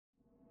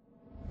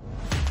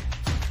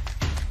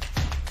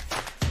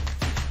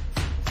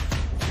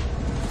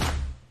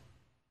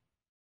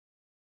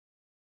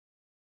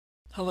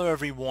Hello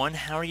everyone,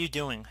 how are you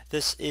doing?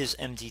 This is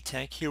MD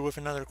Tech here with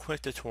another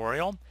quick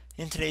tutorial.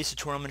 In today's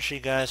tutorial I'm going to show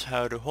you guys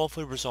how to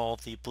hopefully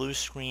resolve the blue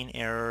screen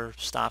error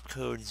stop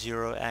code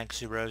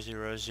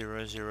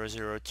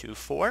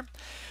 0x00000024.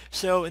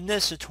 So in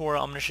this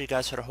tutorial I'm going to show you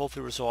guys how to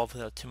hopefully resolve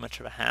without too much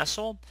of a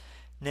hassle.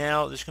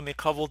 Now there's going to be a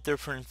couple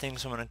different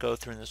things I'm going to go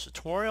through in this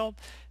tutorial,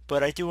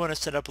 but I do want to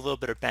set up a little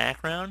bit of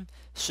background.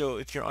 So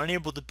if you're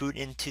unable to boot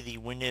into the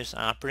Windows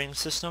operating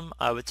system,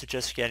 I would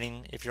suggest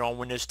if you're on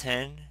Windows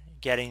 10,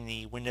 getting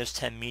the Windows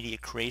 10 Media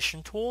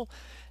Creation tool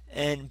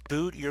and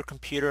boot your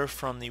computer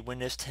from the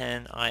Windows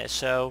 10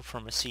 ISO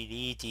from a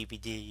CD,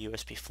 DVD,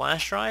 USB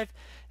flash drive,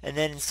 and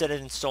then instead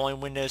of installing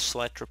Windows,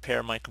 select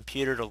Repair My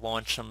Computer to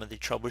launch some of the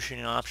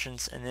troubleshooting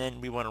options, and then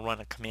we want to run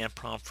a command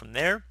prompt from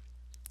there.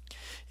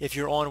 If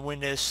you're on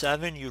Windows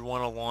 7, you'd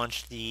want to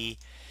launch the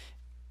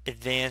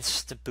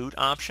advanced boot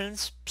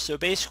options. So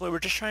basically we're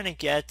just trying to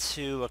get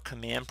to a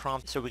command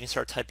prompt so we can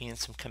start typing in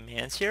some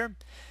commands here.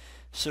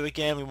 So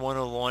again, we want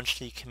to launch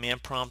the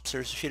command prompt.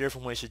 There's a few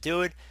different ways to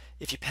do it.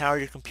 If you power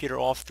your computer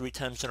off 3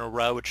 times in a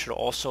row, it should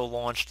also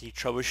launch the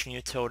troubleshooting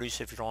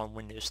utilities if you're on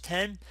Windows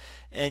 10.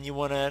 And you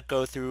want to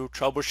go through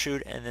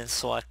Troubleshoot and then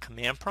select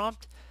command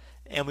prompt.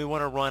 And we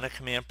want to run a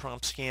command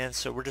prompt scan,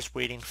 so we're just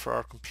waiting for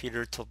our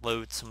computer to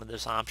load some of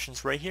those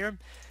options right here.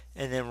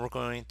 And then we're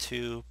going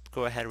to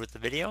go ahead with the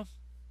video.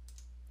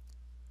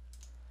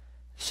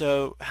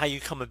 So how you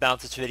come about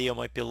this video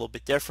might be a little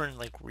bit different,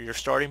 like where your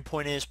starting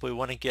point is, but we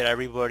want to get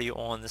everybody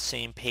on the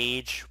same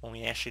page when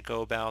we actually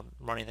go about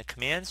running the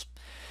commands.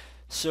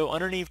 So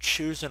underneath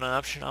choose an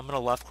option, I'm going to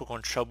left click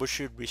on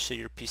Troubleshoot, reset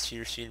your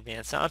PC or see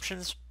advanced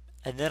options,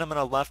 and then I'm going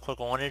to left click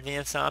on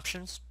advanced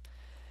options.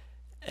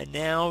 And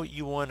now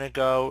you want to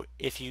go,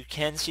 if you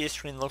can see a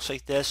screen that looks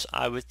like this,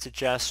 I would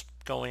suggest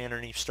going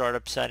underneath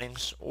startup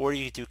settings, or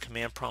you could do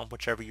command prompt,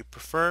 whichever you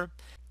prefer.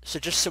 So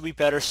just so we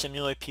better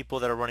simulate people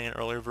that are running an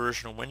earlier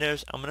version of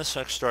Windows, I'm going to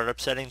select startup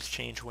settings,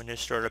 change Windows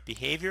startup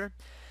behavior,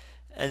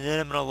 and then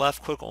I'm going to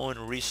left click on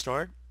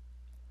restart.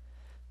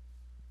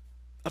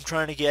 I'm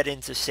trying to get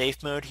into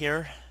safe mode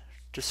here,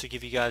 just to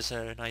give you guys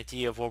an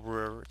idea of what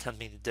we're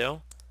attempting to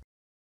do.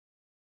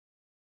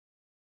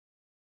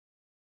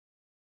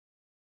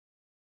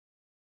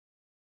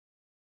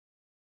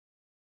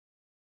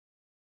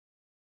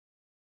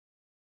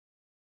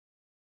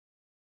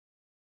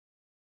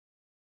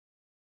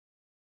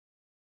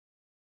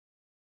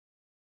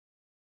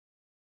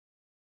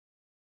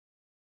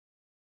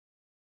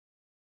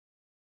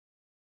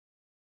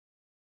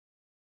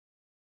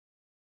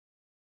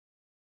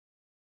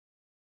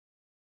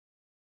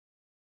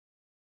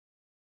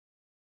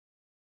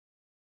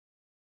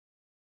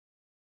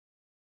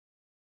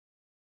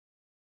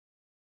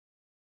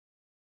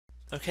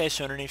 Okay,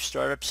 so underneath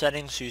startup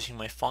settings, using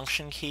my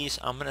function keys,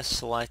 I'm going to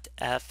select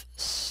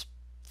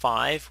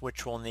F5,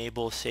 which will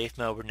enable safe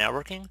mode with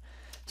networking.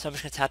 So I'm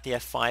just going to tap the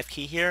F5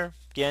 key here.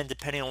 Again,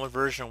 depending on what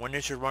version of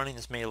Windows you're running,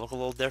 this may look a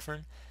little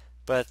different,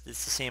 but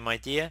it's the same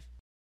idea.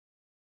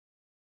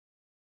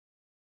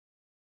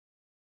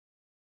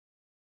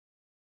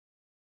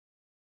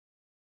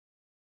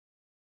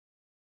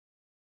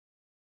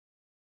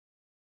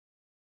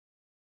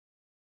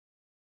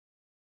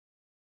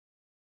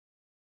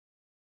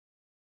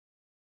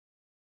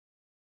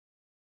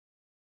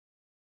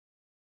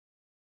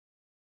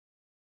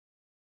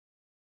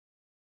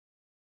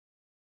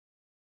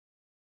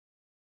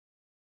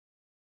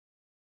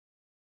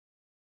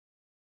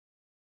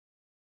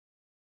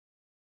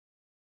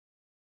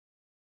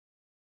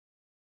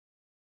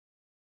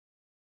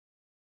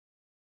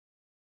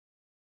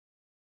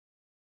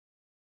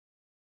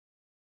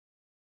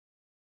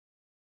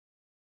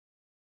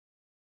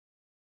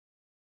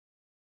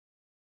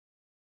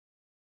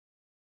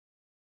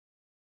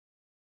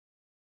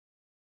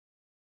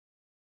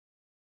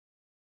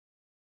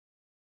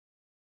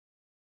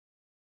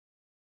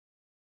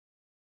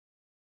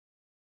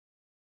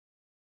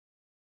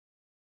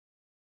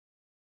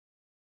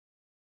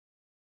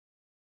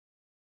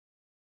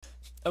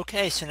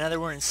 Okay, so now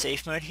that we're in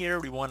safe mode here,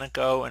 we want to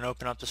go and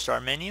open up the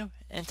start menu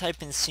and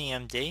type in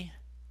CMD.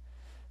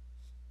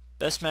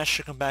 Best match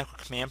should come back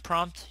with command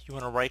prompt. You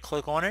want to right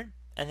click on it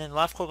and then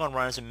left click on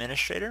run as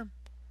administrator.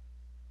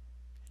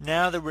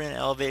 Now that we're in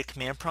elevated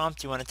command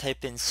prompt, you want to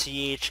type in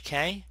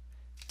CHKDSK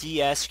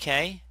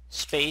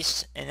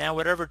space and now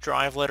whatever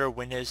drive letter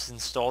Windows is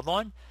installed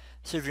on.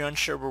 So if you're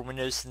unsure where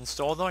Windows is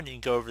installed on, you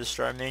can go over the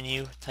start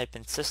menu, type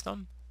in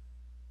system.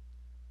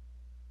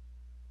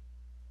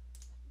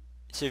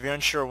 So if you're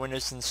unsure what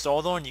Windows is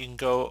installed on, you can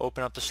go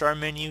open up the start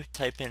menu,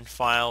 type in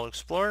File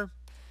Explorer,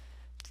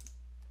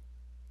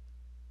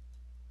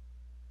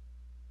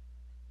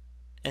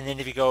 and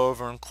then if you go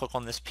over and click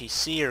on this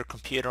PC or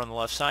computer on the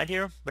left side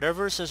here,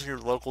 whatever it says your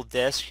local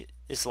disk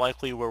is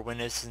likely where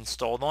Windows is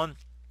installed on.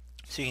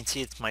 So you can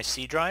see it's my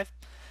C drive.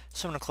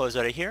 So I'm going to close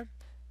out of here,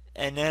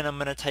 and then I'm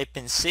going to type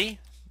in C,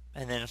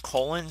 and then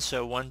colon,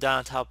 so one dot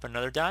on top of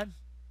another dot.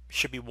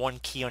 Should be one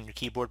key on your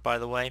keyboard, by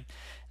the way,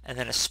 and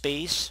then a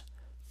space,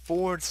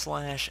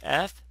 /F,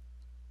 and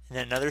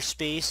then another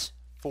space,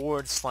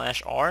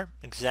 /R,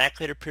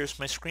 exactly it appears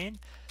on my screen.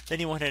 Then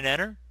you want to hit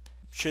enter.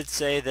 Should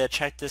say that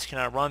check disk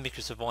cannot run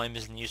because the volume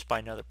is in use by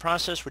another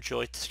process. Would you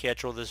like to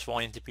schedule this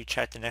volume to be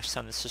checked the next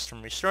time the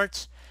system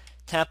restarts?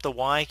 Tap the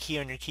Y key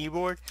on your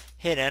keyboard,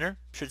 hit enter.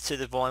 Should say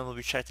the volume will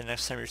be checked the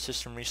next time your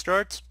system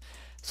restarts.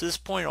 So at this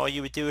point, all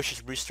you would do is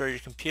just restart your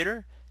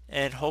computer,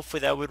 and hopefully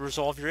that would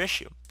resolve your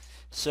issue.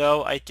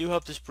 So I do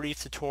hope this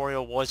brief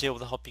tutorial was able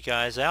to help you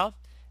guys out.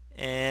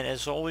 And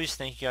as always,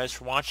 thank you guys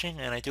for watching,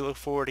 and I do look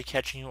forward to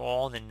catching you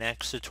all in the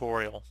next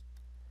tutorial.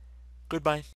 Goodbye.